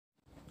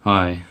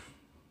Hi,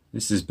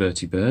 this is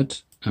Bertie Bird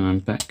and I'm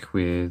back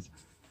with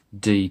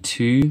day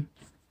 2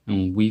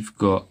 and we've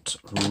got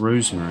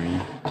rosemary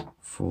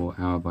for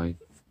our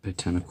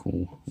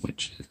botanical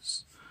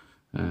witches,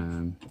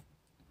 and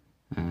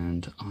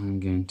I'm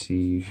going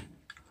to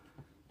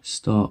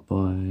start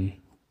by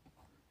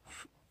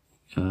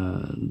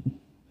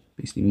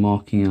basically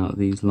marking out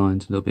these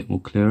lines a little bit more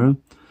clearer.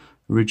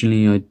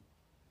 Originally I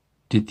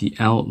did the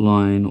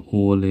outline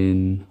all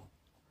in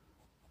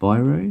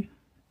biro,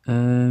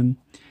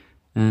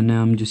 and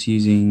now I'm just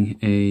using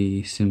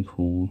a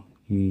simple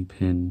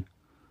U-pen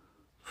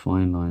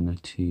fine liner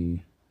to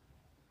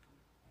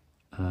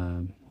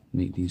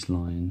make these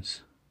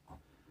lines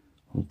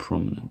more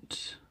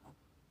prominent.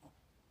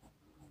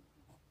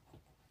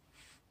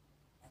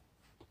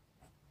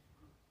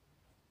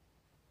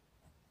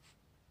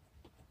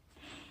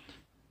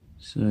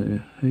 So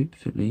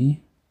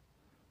hopefully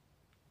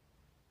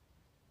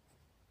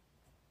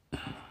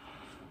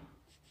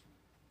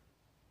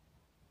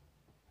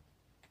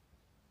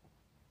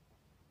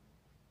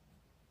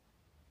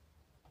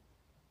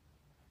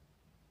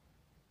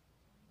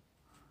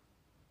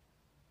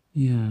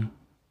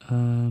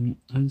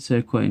I'd say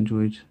I quite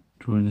enjoyed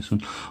drawing this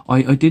one.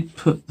 I did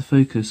put the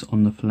focus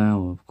on the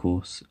flower, of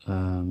course,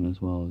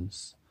 as well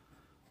as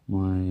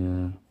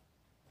my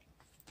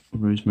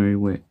rosemary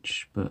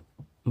witch, but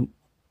oh,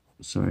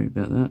 sorry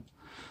about that.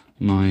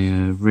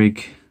 My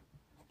rig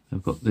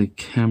I've got the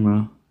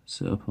camera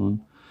set up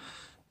on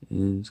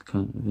is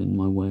kind of in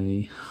my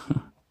way,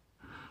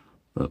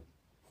 but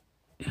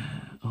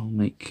I'll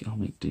make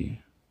do.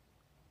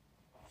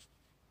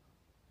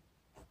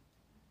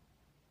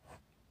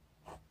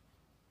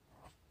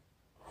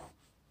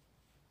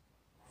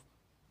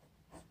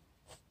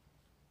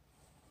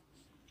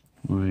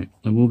 Right,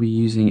 I will be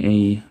using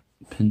a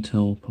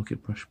Pentel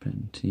pocket brush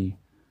pen to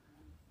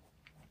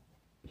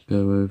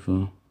go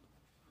over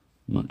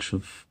much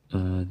of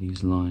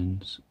these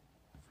lines,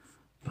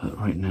 but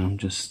right now I'm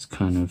just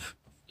kind of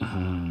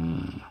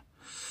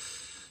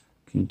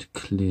going to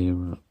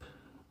clear up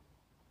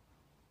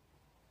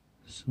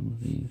some of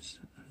these.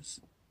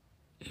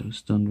 It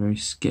was done very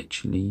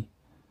sketchily,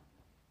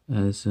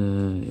 as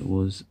it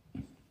was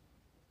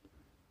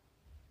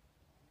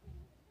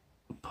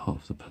part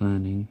of the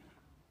planning.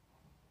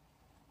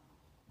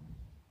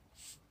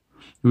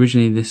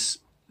 Originally this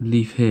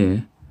leaf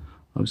here,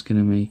 I was going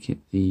to make it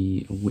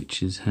the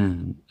witch's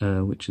hand,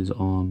 witch's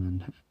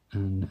arm,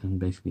 and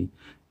basically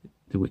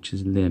the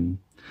witch's limb.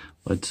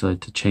 But I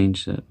decided to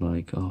change that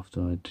like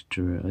after I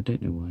drew it. I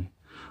don't know why.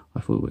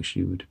 I thought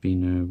actually it would have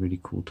been a really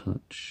cool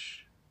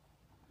touch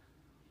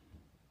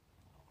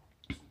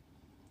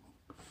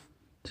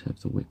to have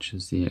the witch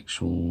as the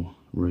actual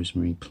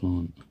rosemary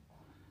plant.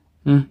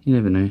 You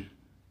never know.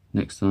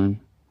 Next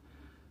time.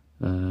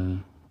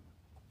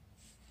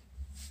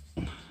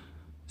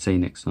 Say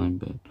next time,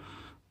 but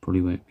probably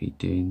won't be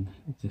doing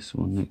this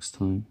one next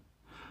time.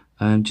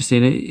 Just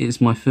saying, it's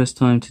my first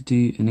time to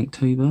do an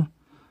Inktober.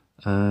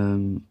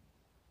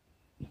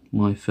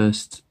 My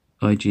first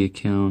IG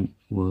account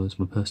was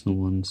my personal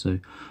one, so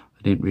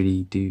I didn't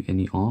really do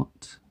any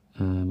art.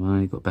 I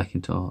only got back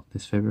into art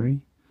this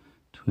February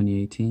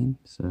 2018,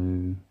 so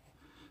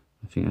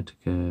I think I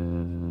took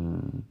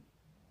a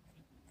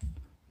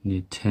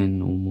near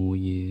 10 or more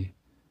year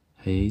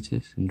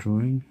hiatus in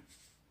drawing.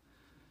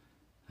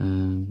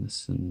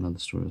 That's another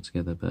story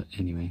altogether, but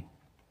anyway,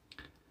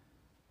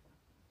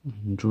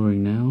 I'm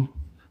drawing now.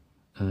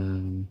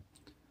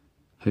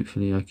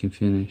 Hopefully I can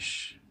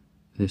finish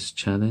this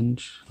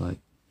challenge, like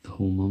the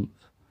whole month,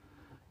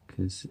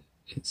 because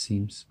it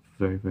seems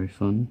very, very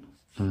fun.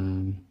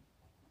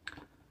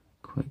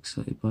 Quite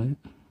excited by it.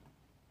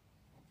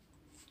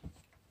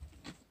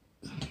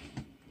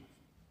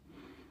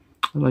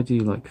 Well, I do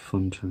like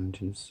fun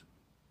challenges.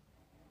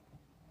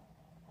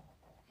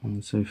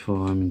 And so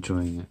far I'm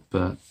enjoying it,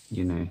 but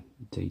you know,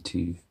 day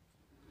 2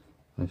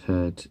 I've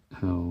heard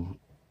how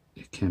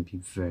it can be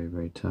very,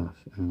 very tough,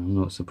 and I'm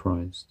not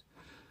surprised.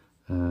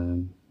 I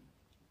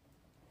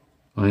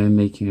am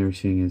making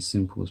everything as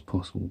simple as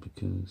possible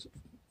because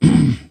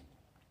I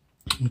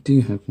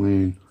do have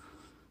my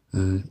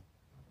own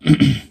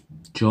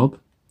job,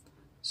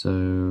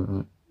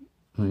 so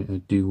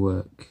I do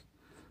work.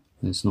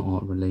 It's not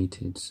art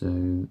related,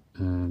 so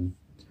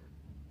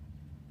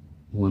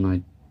when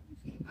I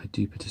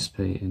do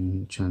participate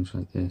in a challenge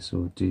like this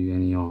or do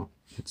any art,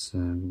 it's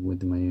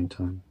within my own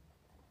time.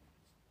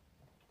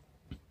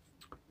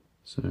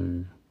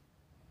 So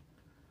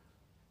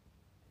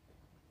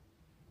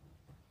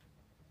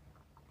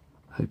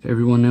hope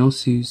everyone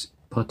else who's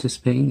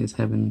participating is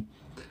having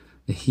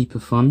a heap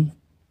of fun,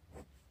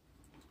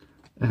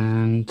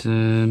 and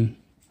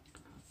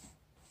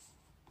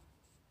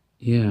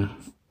yeah,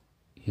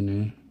 you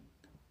know,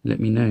 let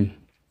me know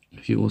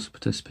if you're also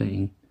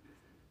participating.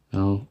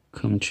 I'll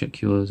come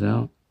check yours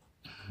out,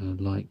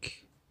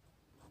 like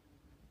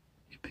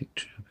your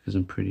picture, because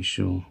I'm pretty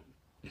sure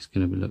it's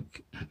going to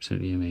look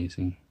absolutely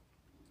amazing.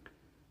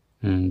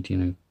 And you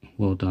know,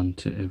 well done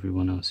to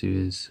everyone else who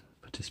is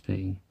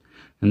participating,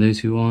 and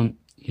those who aren't,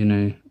 you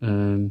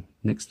know,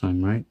 next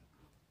time, right?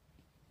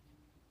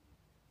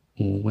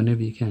 Or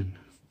whenever you can.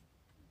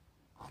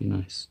 Be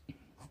nice.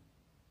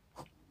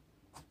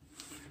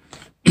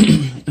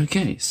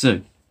 Okay,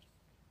 so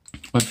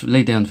I've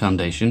laid down the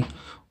foundation.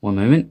 One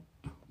moment.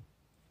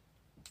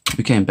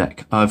 We came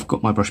back. I've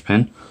got my brush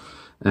pen.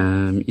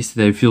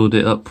 Yesterday I filled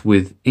it up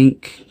with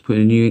ink, put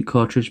in a new ink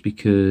cartridge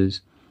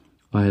because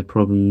I had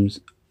problems.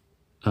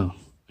 Oh,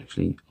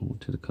 actually, I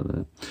wanted to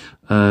colour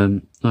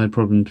that. I had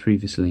problems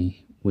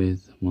previously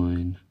with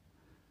mine.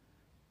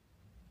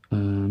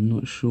 I'm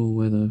not sure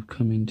whether I've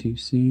come in too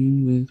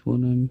soon with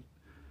what I'm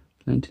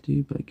planning to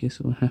do, but I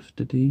guess I'll have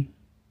to do.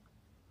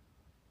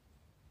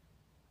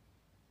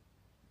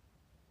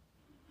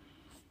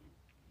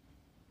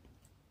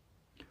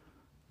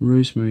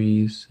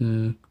 Rosemary is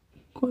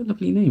quite a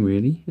lovely name,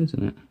 really,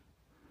 isn't it?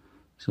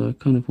 So I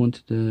kind of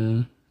wanted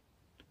to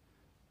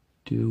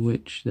do a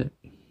witch that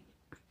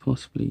could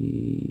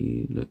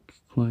possibly look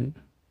quite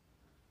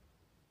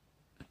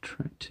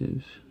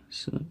attractive,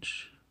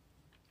 such.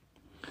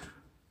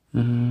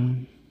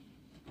 Yeah,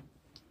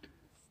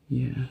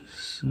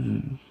 so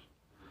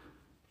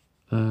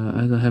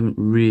as I haven't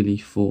really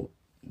thought,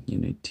 you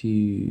know,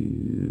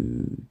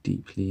 too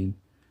deeply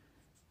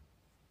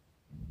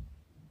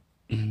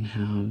in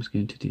how I was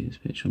going to do this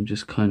picture, I'm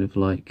just kind of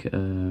like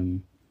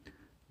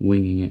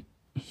winging it.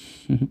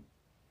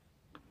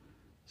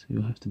 So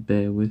you'll have to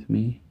bear with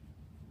me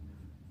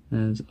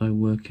as I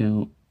work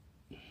out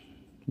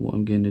what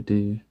I'm going to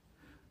do,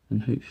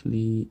 and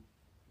hopefully,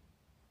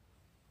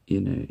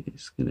 you know,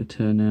 it's going to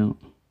turn out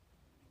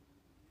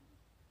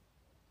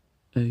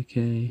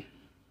okay.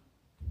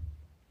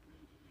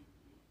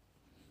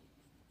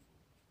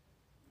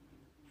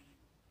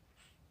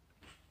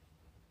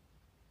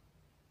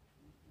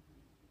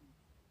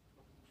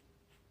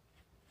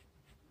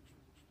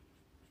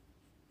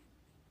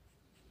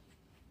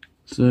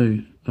 So,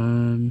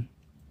 why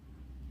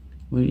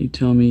don't you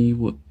tell me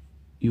what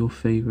your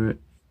favourite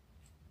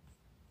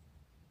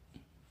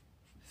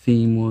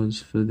theme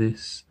was for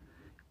this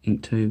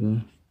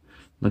Inktober?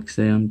 Like I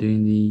say, I'm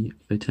doing the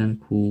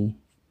botanical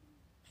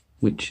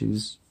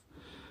witches,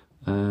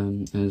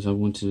 as I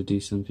wanted to do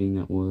something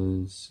that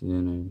was,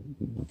 you know,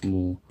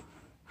 more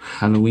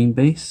Halloween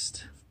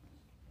based.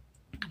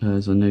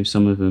 As I know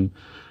some of them,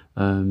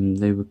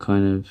 they were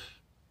kind of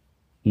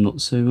not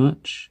so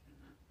much.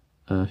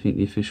 I think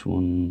the official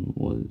one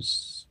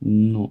was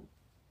not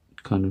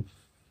kind of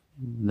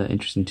that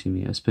interesting to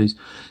me. I suppose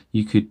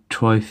you could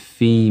try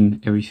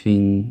theme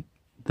everything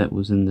that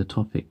was in the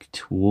topic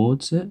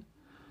towards it,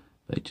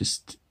 but it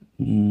just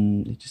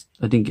I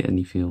didn't get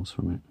any feels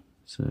from it.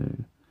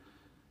 So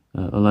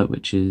I like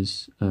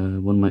witches.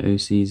 One of my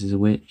OCs is a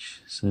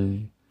witch, so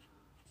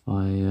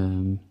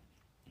I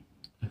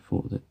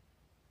thought that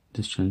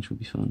this challenge would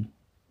be fun.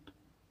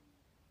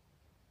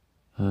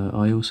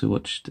 I also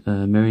watched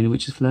Mary and the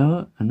Witch's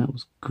Flower, and that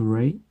was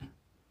great.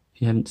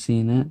 If you haven't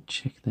seen that,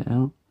 check that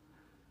out.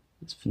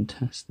 It's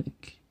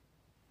fantastic.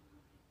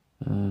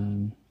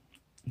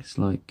 It's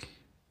like,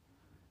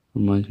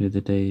 reminds me of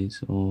the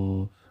days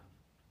of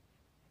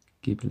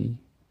Ghibli.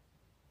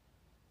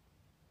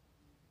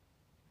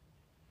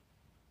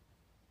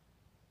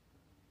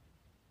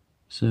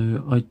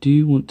 So I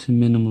do want to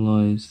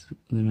minimalise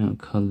the amount of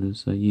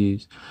colours I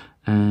use,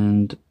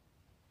 and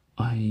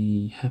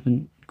I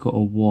haven't got a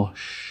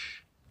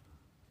wash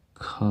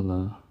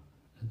colour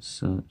as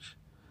such.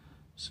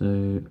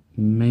 So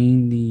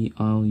mainly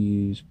I'll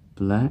use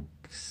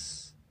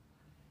blacks,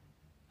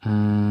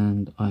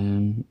 and I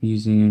am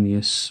using only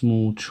a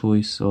small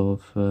choice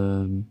of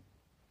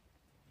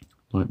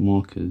like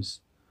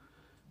markers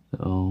that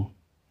I'll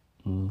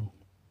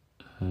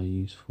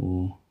use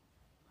for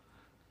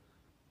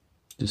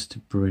just to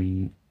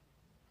bring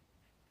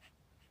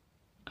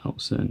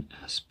out certain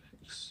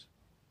aspects,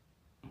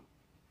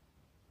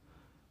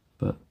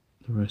 but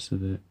the rest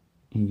of it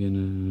I'm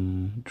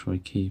gonna try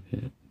keep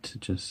it to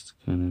just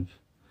kind of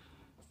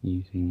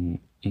using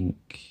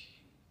ink,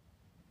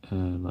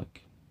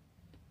 like,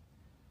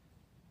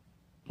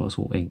 well, it's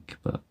all ink,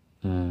 but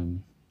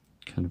kind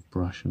of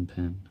brush and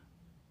pen.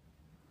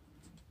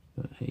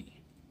 But hey,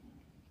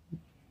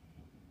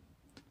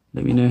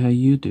 let me know how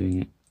you're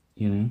doing it,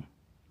 you know.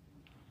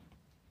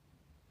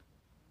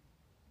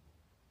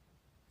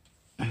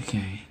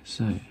 Okay,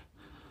 so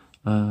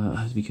I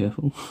have to be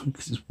careful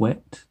because it's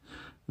wet,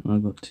 and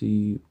I've got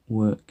to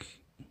work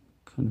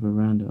kind of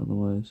around it,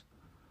 otherwise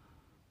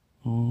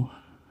I'll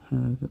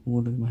have it all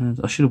over my hands.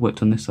 I should have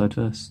worked on this side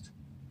first.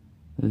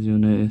 As you'll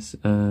notice,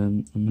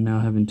 I'm now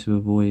having to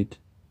avoid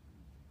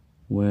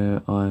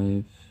where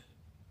I've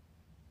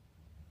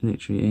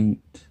literally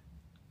inked.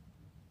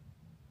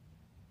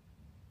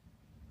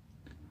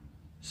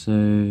 So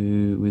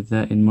with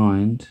that in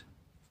mind,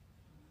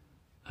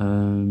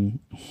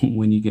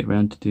 when you get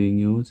around to doing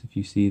yours, if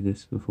you see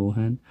this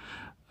beforehand,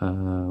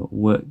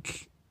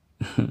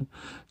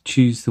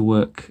 choose the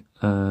work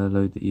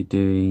load that you're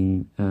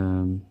doing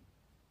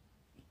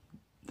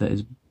that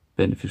is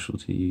beneficial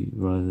to you,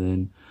 rather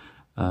than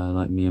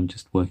like me, I'm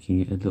just working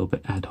it a little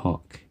bit ad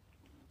hoc.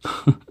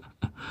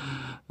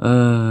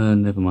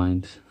 Never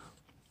mind.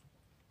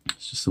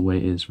 It's just the way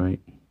it is, right?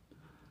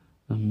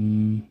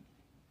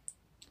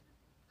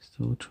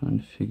 Still trying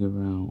to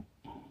figure out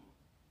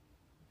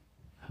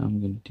how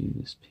I'm going to do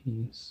this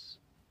piece.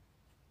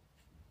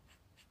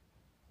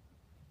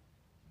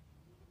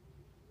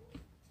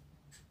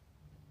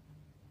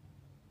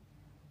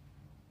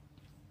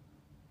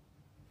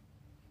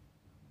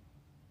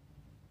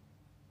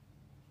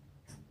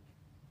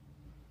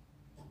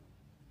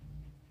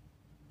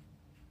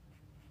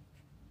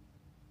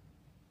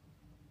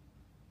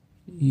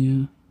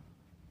 Yeah.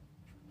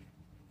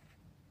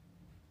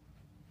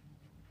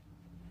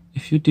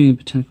 If you're doing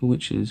botanical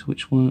witches,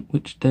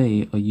 which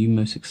day are you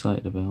most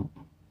excited about?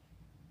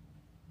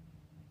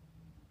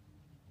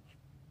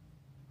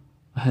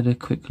 I had a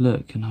quick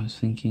look and I was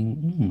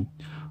thinking,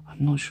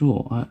 I'm not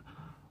sure.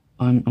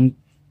 I'm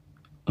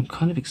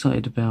kind of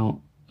excited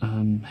about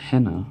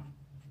henna,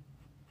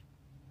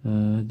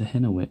 the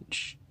henna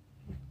witch.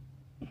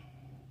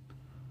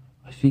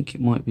 I think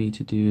it might be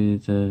to do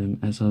with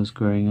as I was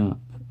growing up,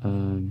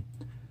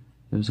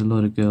 there was a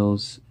lot of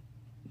girls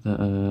that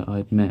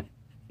I'd met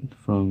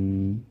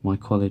from my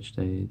college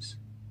days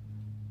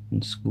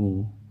in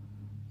school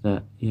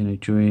that, you know,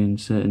 during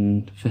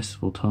certain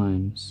festival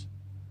times,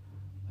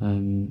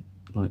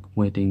 like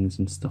weddings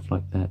and stuff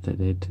like that, that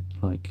they'd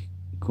like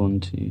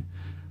gone to,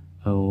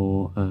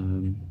 or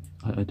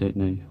I don't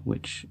know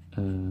which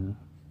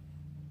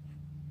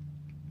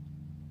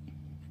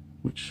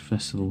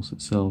festivals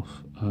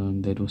itself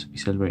they'd also be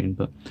celebrating,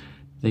 but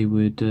they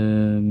would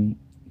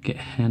get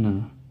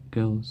henna.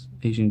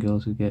 Asian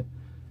girls would get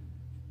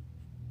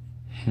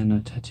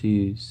henna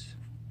tattoos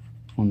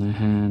on their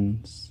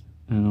hands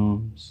and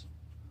arms.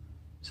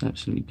 It's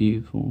absolutely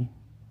beautiful.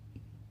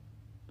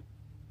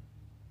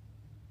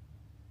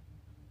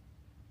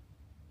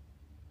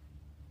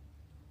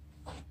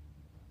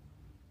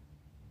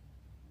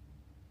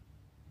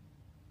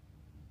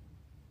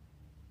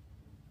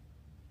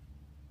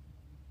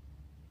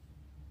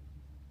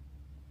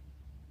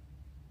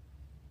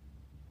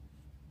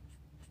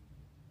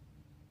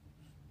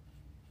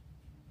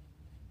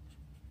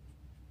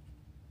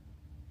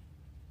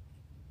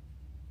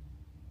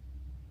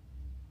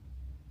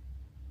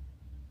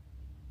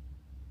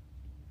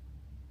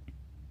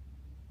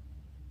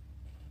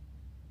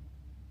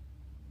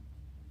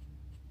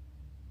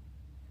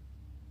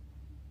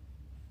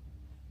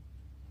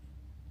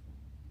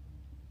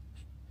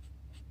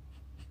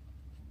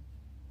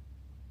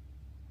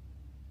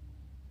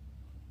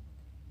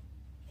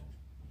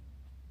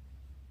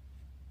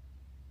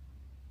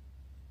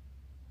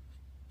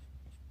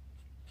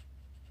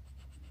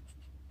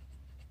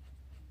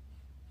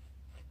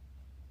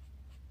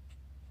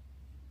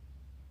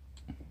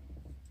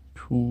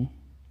 Cool.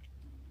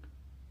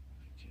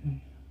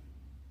 Okay.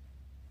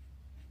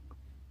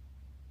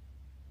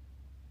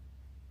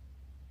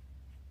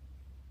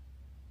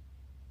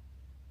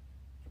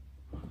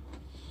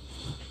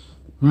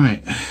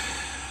 Right.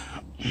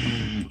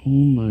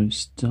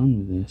 Almost done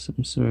with this.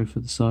 I'm sorry for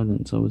the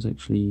silence. I was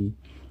actually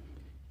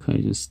kind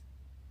of just,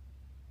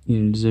 you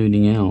know,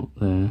 zoning out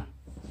there.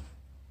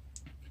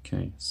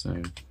 Okay,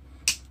 so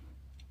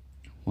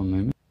one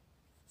moment.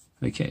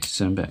 Okay,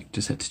 so I'm back.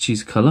 Just had to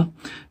choose a colour.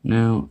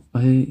 Now,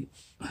 I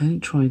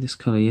didn't try this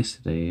colour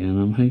yesterday, and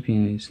I'm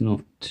hoping it's not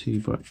too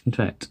bright. In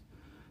fact,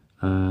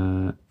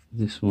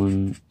 this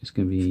one is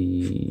going to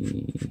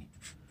be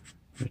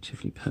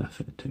relatively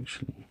perfect,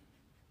 actually,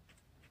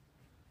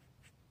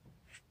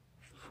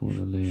 for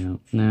the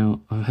layout. Now,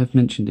 I have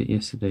mentioned it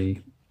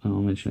yesterday, and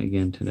I'll mention it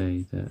again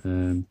today, that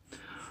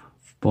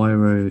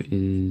Biro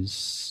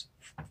is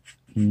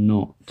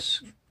not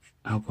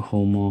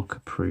alcohol marker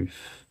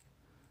proof.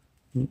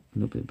 A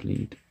little bit of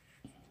bleed.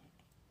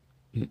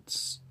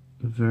 It's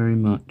very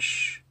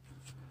much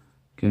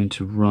going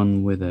to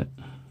run with it.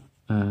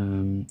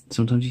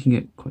 Sometimes you can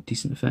get quite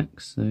decent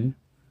effects, though.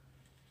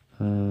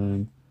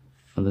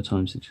 Other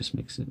times it just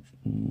makes it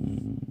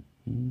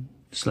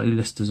slightly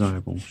less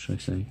desirable, should I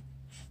say.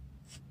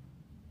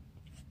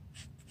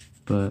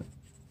 But,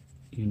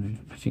 you know,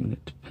 I think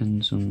that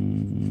depends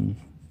on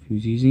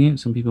who's using it.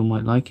 Some people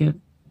might like it.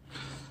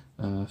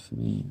 For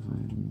me,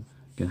 I'm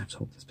going to have to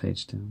hold this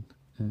page down.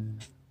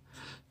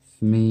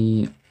 For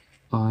me,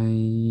 I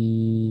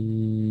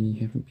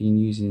haven't been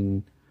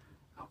using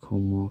alcohol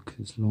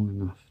markers long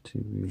enough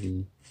to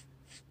really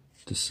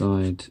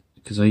decide,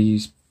 because I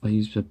use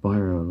the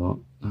Biro a lot.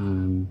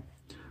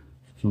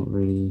 I've not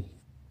really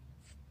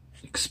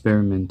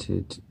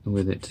experimented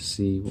with it to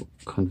see what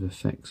kind of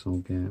effects I'll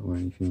get or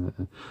anything like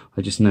that.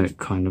 I just know it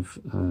kind of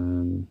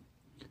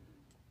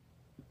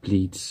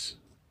bleeds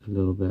a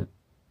little bit,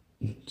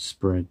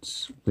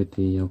 spreads with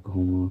the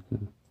alcohol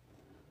marker.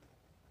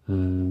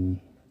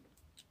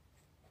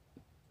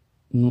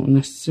 Not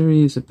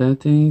necessarily is a bad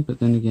thing, but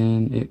then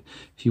again,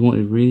 if you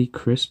wanted really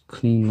crisp,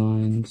 clean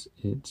lines,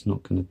 it's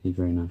not going to be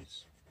very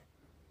nice.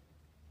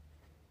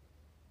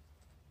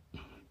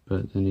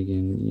 But then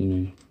again, you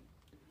know,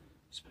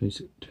 I suppose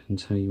it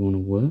depends how you want to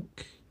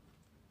work.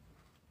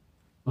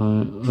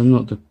 I'm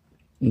not the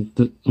I'm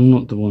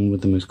not the one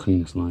with the most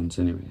cleanest lines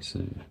anyway, so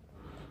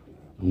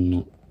I'm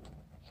not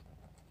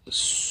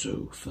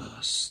so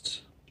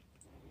fast.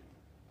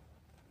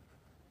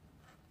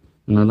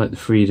 And I like the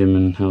freedom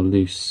and how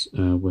loose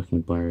working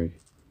with biro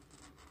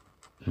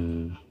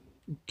can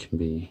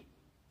be.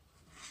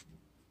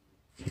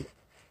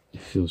 It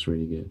feels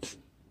really good,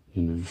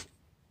 you know.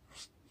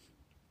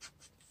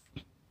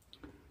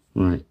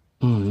 Right,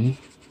 I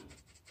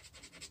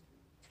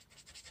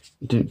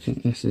don't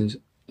think this is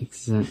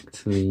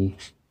exactly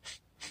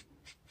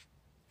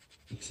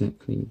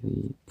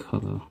the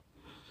colour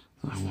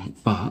that I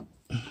want, but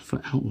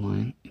for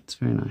outline it's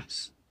very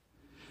nice.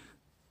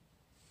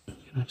 I'm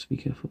gonna have to be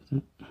careful with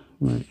that.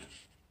 Right.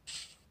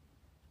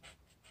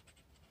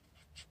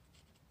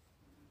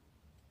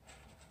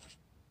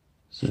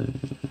 So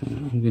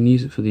I'm going to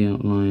use it for the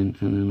outline,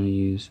 and then I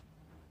use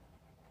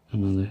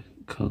another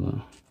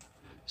colour.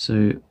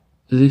 So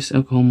this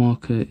alcohol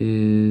marker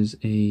is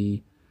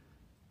a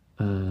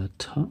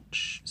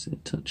touch. Is it a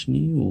touch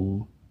new,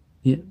 or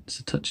yeah, it's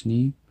a touch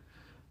new.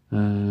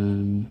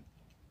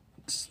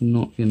 It's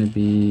not going to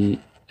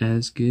be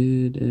as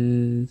good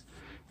as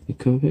the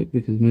Copic,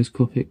 because most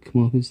Copic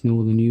markers,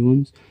 all the new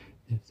ones,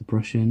 they have the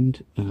brush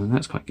end.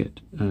 That's quite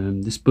good.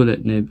 This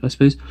bullet nib, I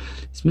suppose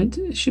it's meant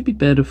to, it should be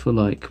better for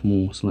like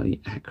more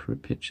slightly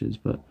accurate pictures,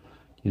 but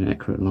you know,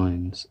 accurate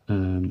lines. I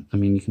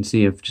mean, you can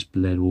see I've just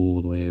bled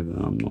all the way over.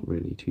 I'm not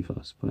really too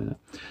fast by that.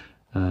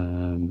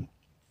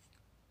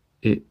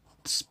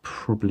 It's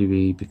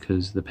probably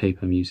because the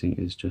paper I'm using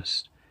is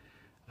just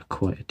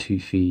quite a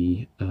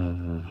toothy, what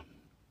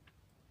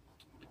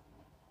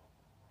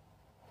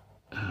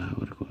do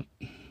I call it?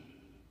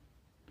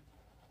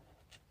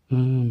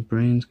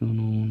 Brain's gone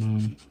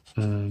on.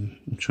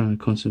 I'm trying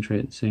to concentrate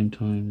at the same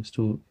time as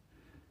talk.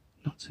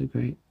 Not so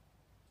great.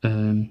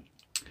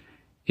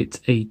 It's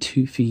a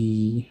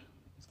toothy,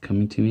 it's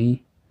coming to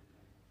me.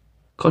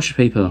 Kosher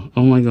paper.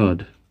 Oh my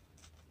god.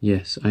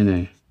 Yes, I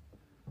know.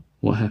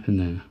 What happened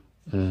there?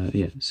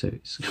 Yeah, so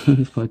it's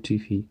quite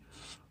toothy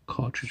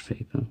cartridge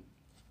paper.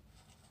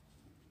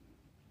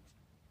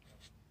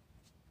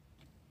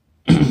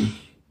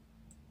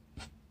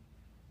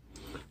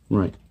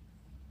 Right.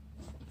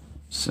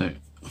 So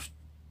I've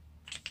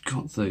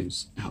got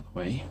those out of the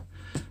way.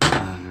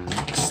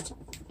 Next,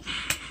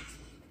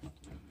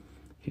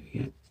 here we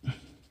go.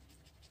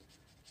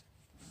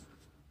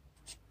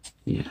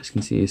 Yeah, as you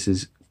can see, this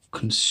is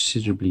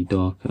considerably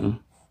darker.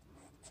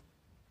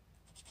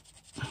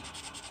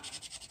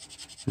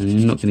 And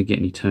you're not going to get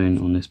any tone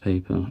on this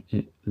paper.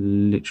 It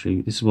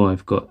literally, this is why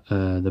I've got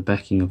the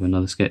backing of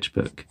another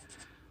sketchbook,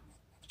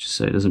 just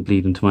so it doesn't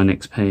bleed into my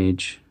next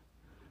page.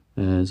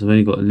 So I've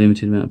only got a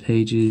limited amount of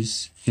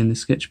pages in the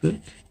sketchbook,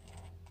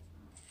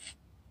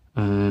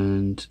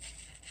 and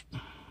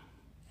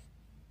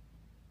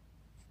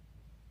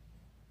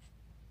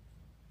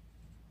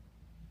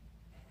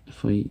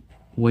if I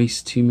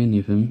waste too many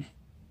of them,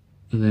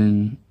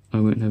 then I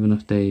won't have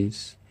enough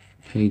pages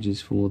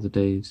for the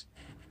days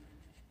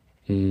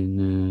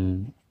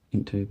in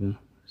Inktober.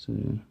 So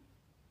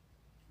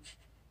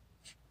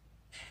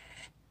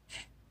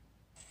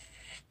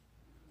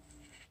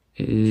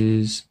it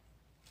is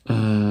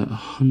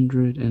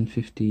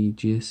 150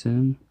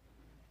 GSM,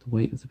 the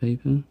weight of the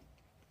paper,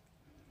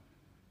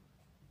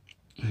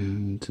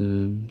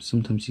 and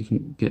sometimes you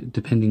can get,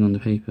 depending on the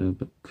paper,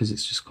 but because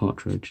it's just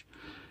cartridge,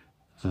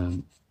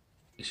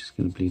 it's just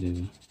going to bleed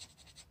over.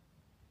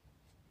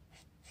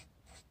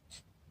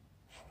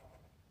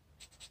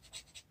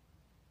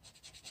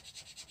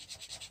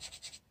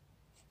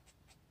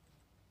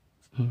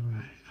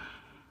 Alright,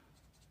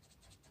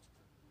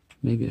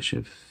 maybe I should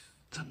have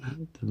done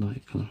that, the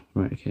light colour.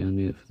 Right, okay, I'll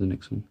need it for the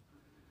next one.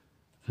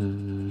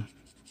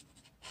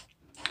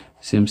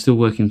 See, I'm still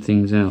working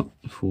things out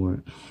for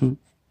it.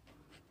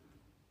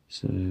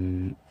 So,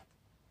 you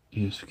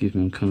just forgive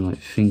me, I'm kind of like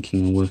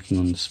thinking and working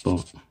on the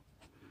spot.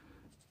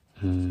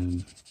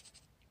 I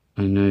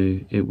know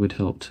it would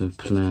help to have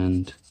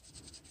planned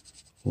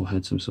or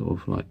had some sort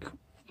of like,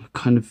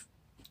 kind of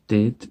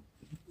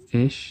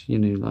did-ish, you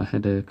know, like I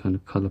had a kind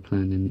of colour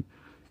plan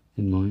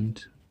in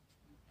mind.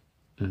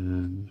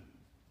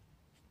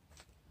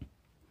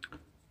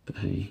 But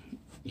hey,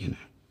 you know.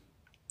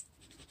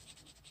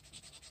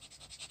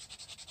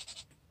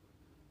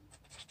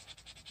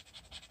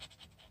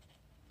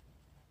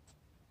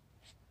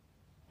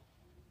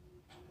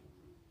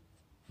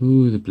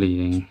 Ooh, the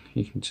bleeding.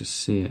 You can just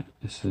see it.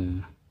 It's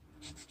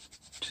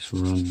just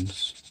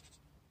runs.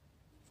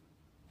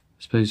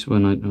 I suppose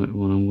when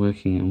I'm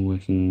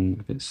working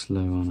a bit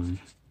slow, aren't I?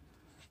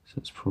 So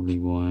that's probably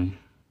why.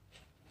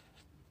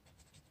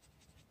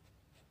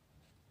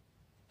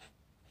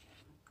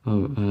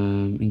 Oh,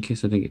 in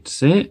case I didn't get to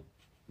say it,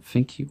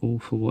 thank you all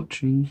for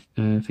watching.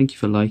 Thank you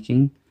for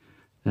liking.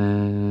 You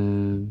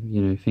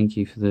know, thank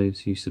you for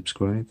those who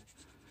subscribe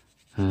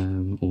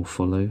or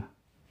follow,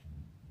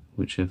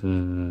 whichever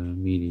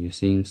media you're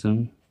seeing this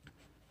on.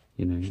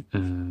 You know,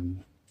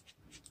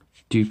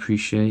 do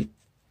appreciate,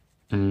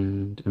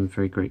 and I'm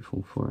very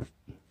grateful for it.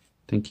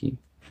 Thank you.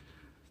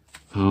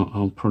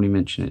 I'll probably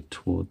mention it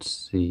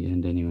towards the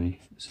end anyway,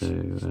 so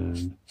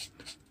I'll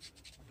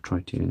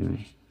try to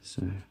anyway.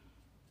 So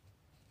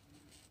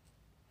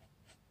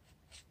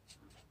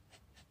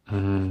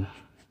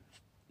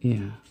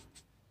yeah,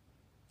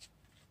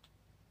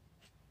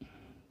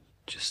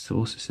 just to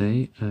also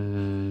say, if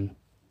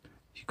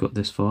you got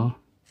this far,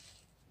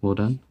 well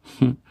done.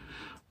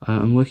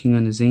 I'm working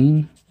on a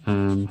zine.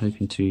 I'm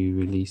hoping to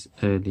release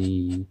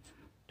early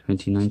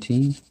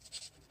 2019.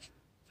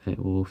 It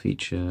will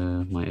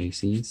feature my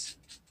ACs,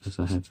 as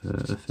I have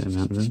a fair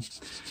amount of them.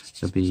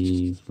 There'll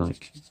be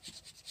like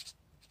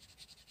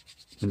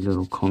a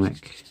little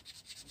comic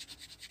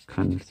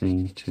kind of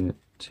thing to it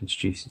to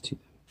introduce you to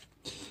them.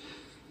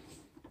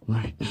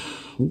 Right,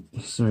 ooh,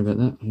 sorry about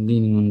that. I'm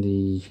leaning on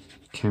the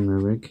camera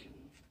rig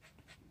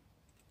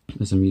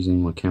as I'm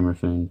using my camera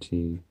phone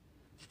to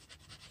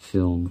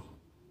film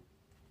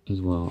as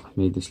well. I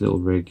made this little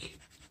rig,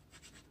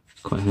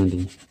 it's quite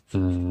handy,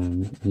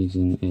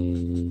 using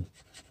a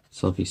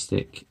selfie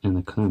stick and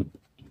a clamp.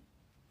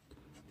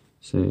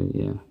 So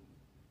yeah,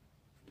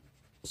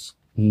 it's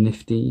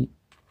nifty,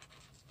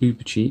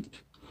 uber cheap.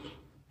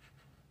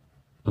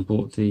 I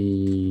bought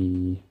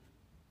the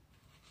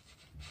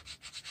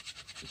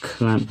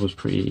clamp, was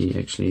pretty,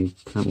 actually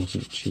clamp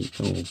wasn't cheap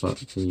at all, but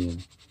the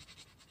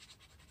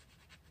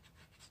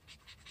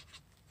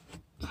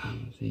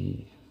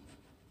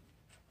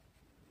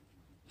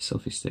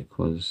selfie stick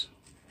was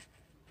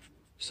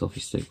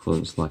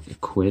like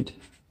 £1.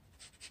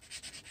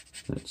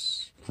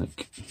 That's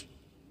like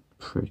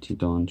pretty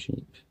darn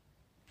cheap.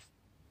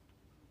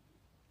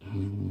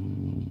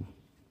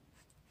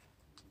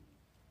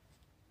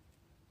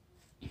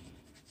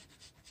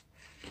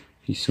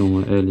 If you saw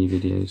my early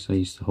videos, I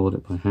used to hold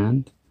it by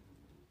hand,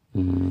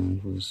 and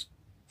it was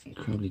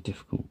incredibly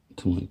difficult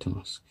to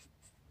multitask.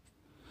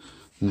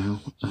 Now,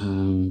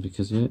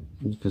 because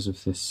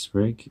of this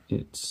rig,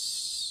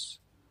 it's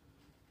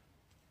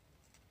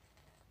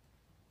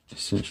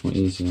so much more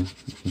easier.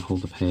 I can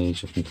hold the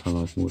page, I can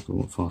colour, I can work a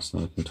lot faster,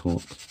 I can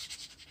talk.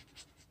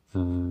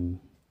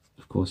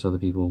 Of course, other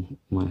people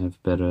might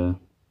have better,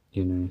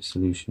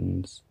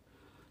 solutions,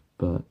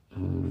 but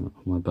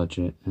my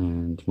budget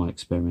and my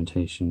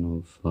experimentation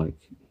of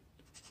like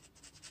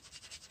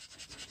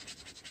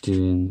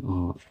doing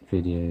art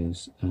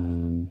videos,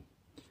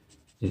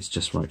 it's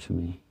just right for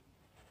me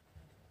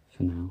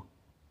for now.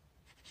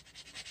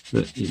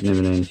 But you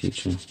never know in the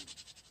future.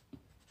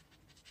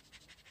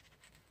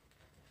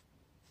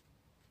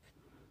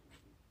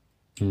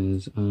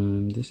 As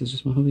this is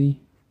just my hobby.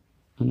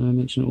 I know I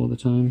mention it all the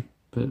time,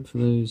 but for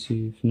those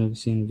who've never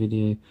seen the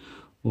video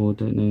or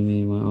don't know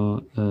me and my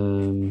art,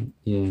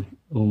 yeah,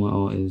 all my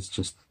art is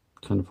just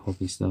kind of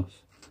hobby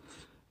stuff,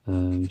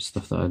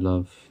 stuff that I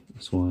love.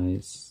 That's why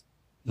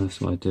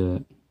I do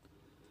it.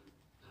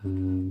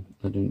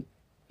 I don't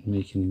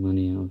make any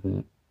money out of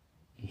it.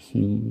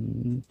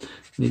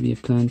 Maybe I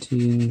plan to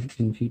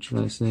in the future,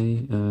 like I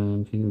say.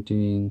 I'm thinking of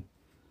doing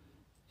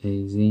a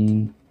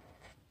zine,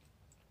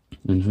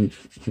 and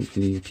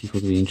hopefully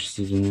people will be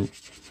interested in it.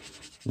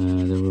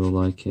 They will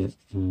like it,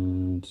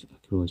 and I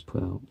could always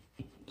put out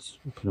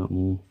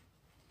more.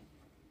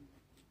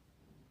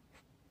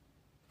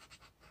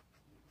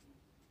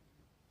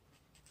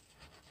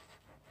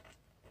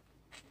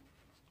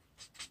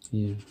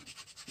 Yeah.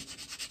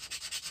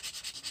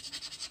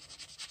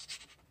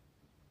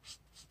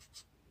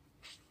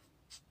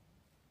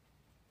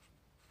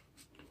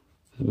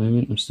 At the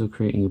moment, I'm still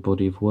creating a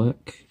body of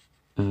work,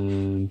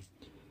 and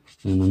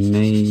I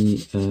may,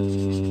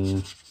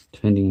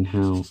 depending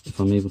on if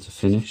I'm able to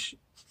finish,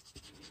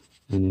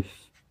 and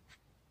if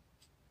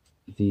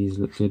these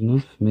look good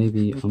enough,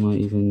 maybe I might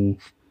even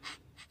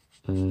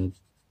do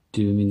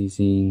a mini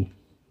zine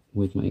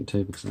with my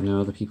Inktober, because I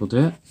know other people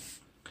do it,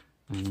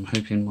 and I'm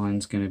hoping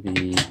mine's going to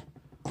be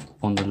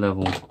on the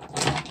level.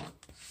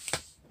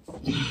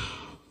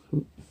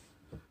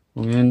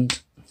 Wrong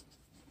end.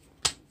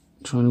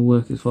 Trying to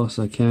work as fast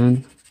as I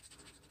can.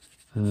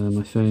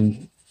 My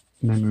phone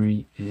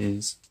memory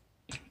is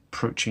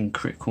approaching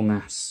critical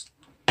mass.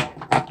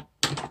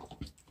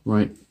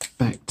 Right,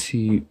 back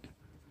to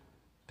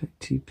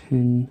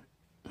pen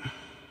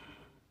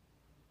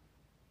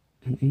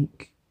and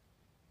ink,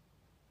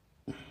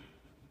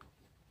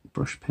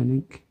 brush pen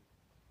ink.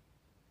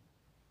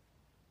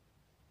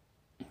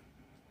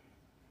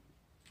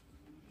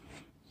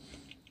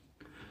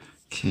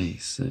 Okay,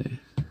 so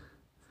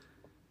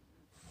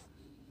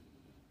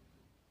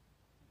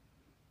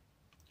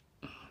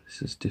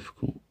this is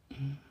difficult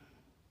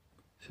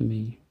for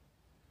me,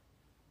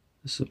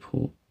 the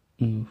support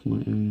of my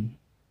own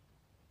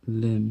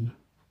limb.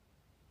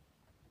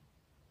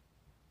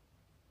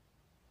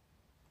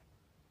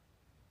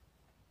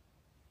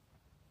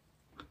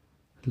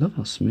 I love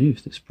how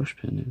smooth this brush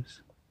pen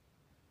is.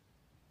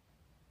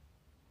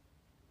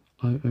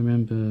 I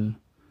remember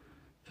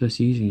first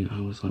using it, I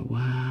was like,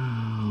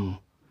 wow.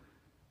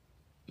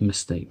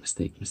 Mistake,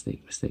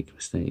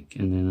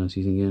 and then I was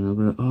using it again, and I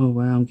was like, oh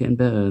wow, I'm getting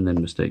better, and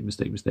then mistake,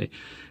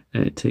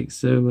 and it takes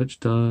so much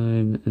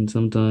time, and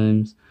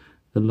sometimes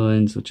the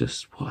lines are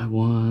just what I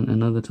want,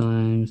 and other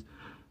times,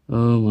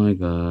 oh my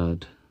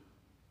god,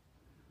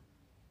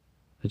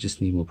 I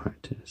just need more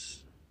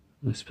practice.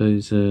 I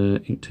suppose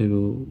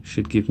Inktober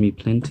should give me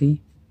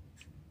plenty.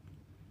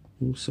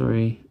 Oh,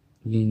 sorry,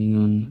 leaning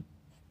on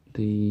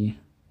the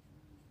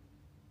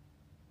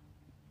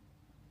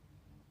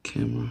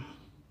camera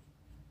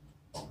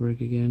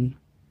rig again.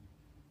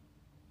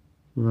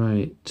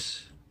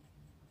 Right,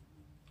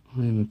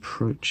 I am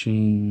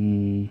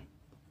approaching.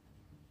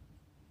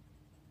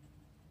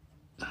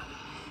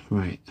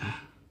 Right, I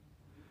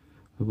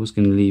was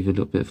going to leave a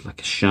little bit of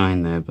like a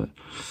shine there, but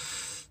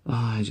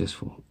I just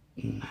thought,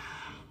 nah.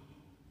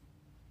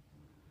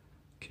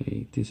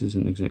 Okay, this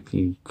isn't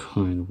exactly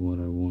kind of what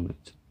I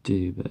wanted to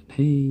do, but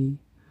hey,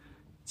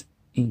 it's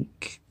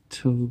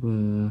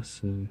Inktober,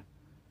 so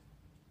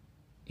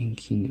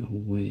inking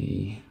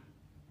away.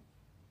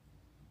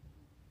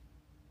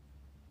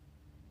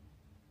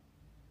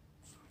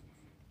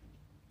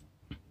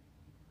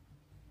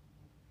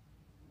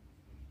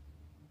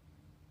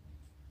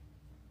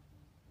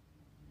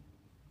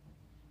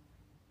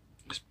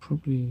 It's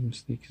probably a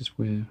mistake is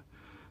where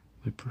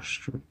my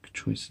brushstroke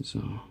choices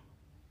are.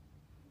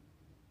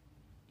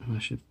 And I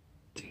should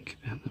think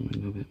about them a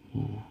little bit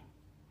more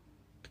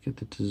to get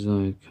the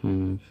desired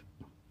kind of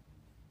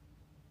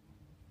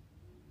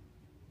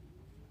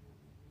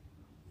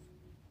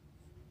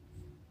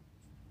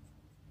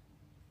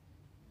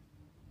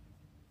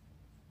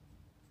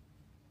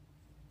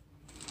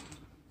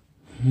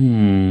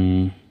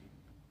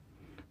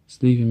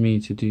It's leaving me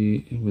to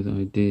do with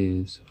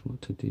ideas of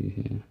what to do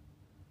here.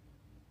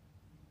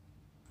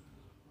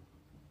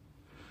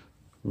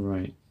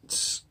 Right,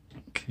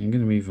 okay, I'm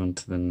going to move on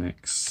to the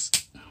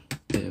next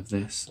bit of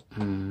this,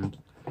 and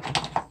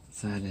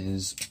that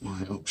is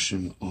my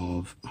option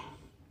of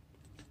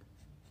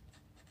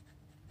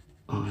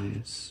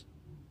eyes.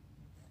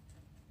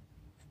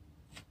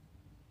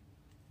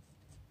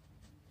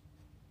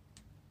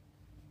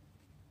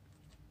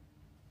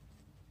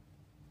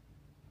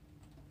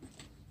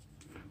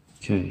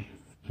 Okay,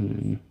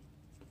 and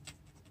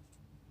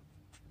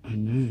I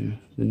know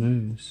the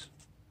nose.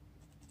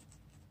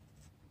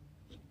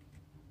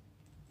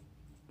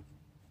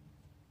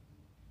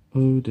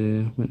 Oh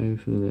dear, went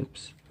over the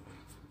lips.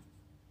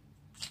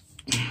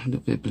 A little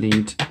bit of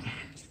bleed.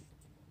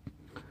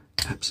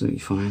 Absolutely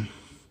fine.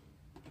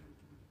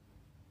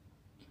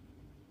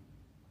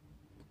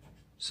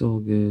 It's all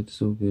good, it's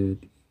all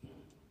good.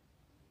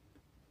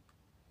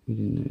 We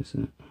didn't notice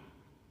that.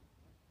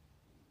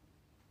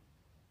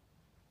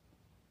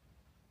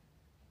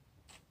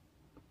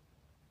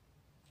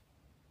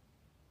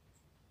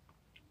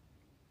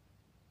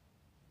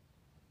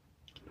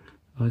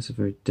 Eyes are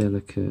very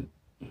delicate.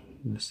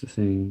 That's the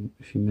thing.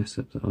 If you mess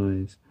up the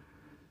eyes,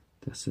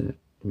 that's it,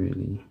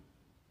 really.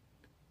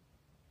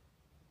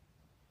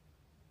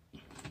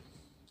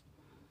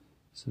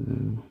 So,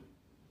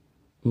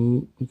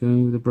 oh, I'm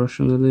going with a brush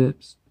on the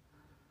lips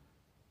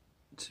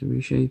to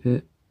reshape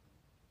it.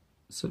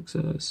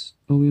 Success.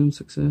 Are we on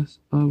success?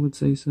 I would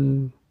say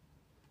so.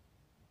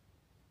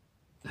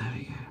 There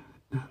we go.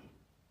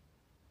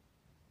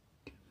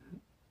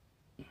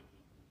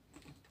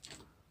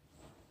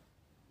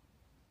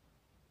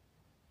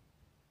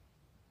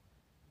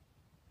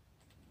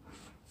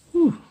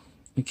 Whew.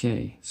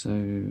 Okay,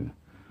 so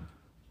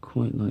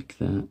quite like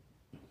that.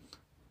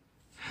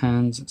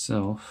 Hands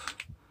itself,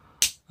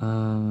 I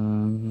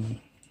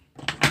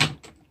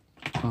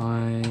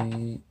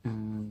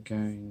am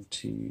going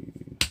to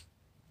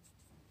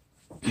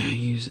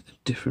use a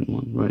different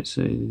one. Right,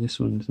 so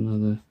this one is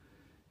another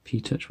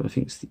P-Touch, but I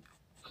think it's the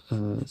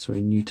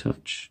sorry, New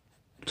Touch,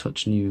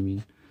 Touch New, I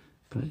mean,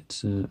 but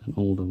it's an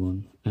older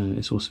one.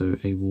 It's also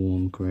a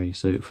warm grey.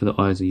 So for the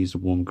eyes, I used a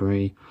warm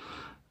grey.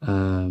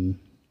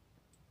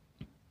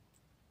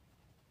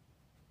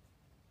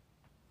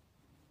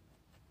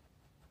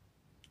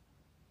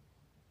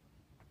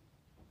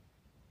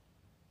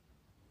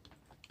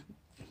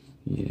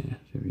 Yeah,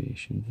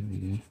 variation, there we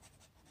go.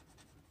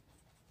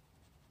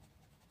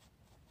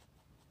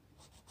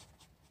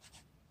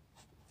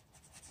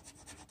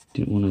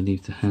 Didn't want to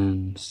leave the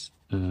hands,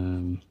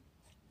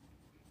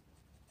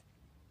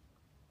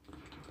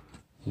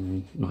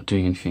 not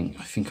doing anything.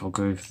 I think I'll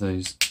go over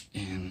those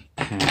in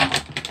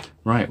hand.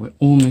 Right, we're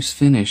almost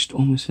finished,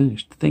 almost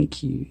finished.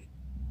 Thank you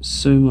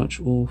so much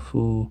all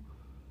for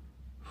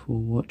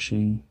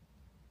watching.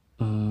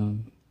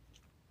 You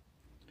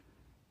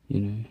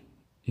know,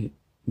 it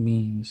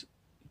means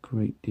a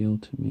great deal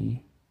to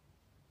me.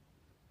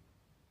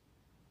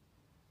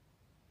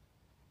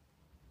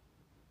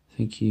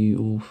 Thank you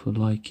all for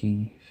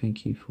liking.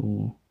 Thank you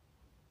for,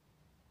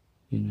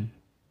 you know,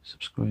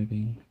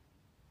 subscribing,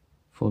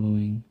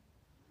 following,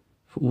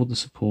 for all the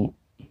support.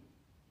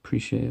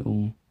 Appreciate it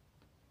all.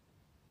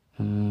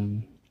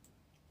 You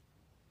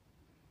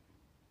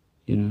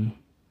know,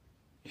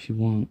 if you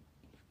want,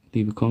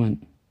 leave a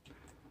comment.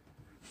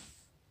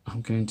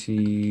 I'm going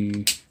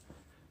to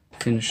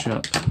finish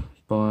up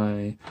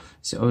by,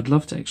 so I would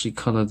love to actually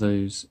colour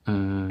those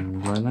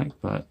lilac,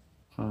 but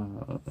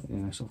you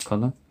know, sort of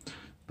colour,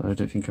 but I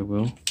don't think I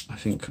will. I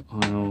think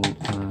I'll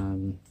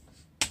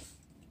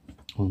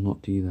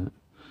not do that.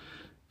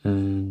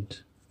 And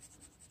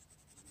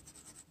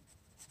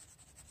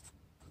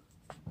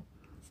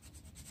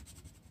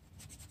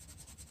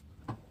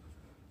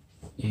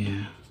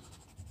yeah,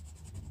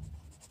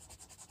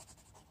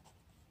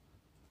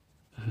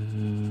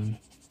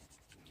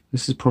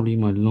 this is probably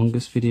my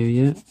longest video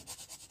yet.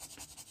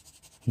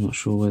 I'm not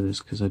sure whether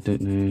it's because I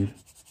don't know,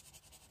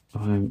 I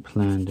haven't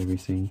planned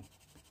everything,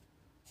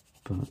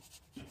 but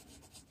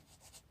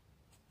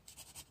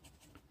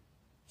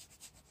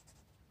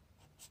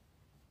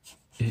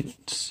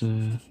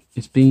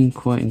it's been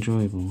quite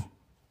enjoyable.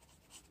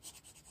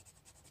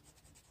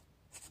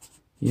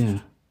 Yeah,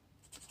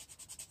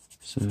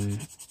 so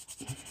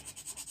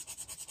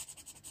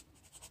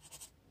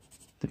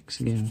thanks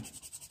again.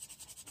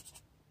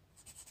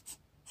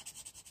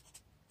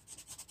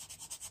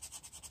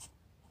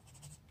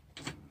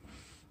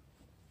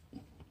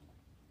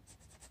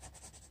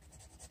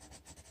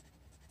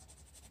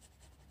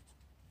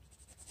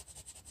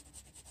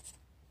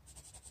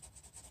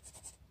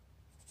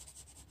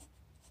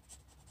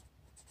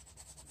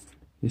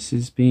 This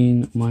has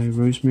been my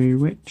Rosemary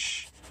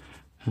Witch,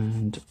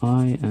 and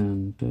I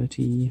am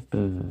Bertie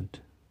Bird.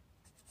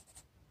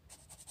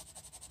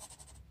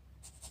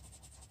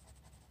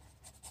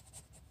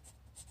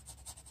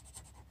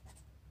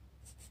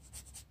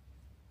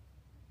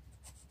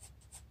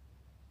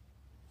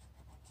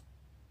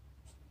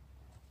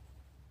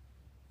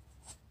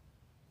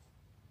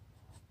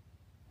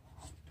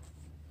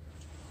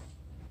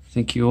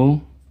 Thank you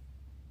all.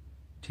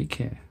 Take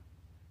care.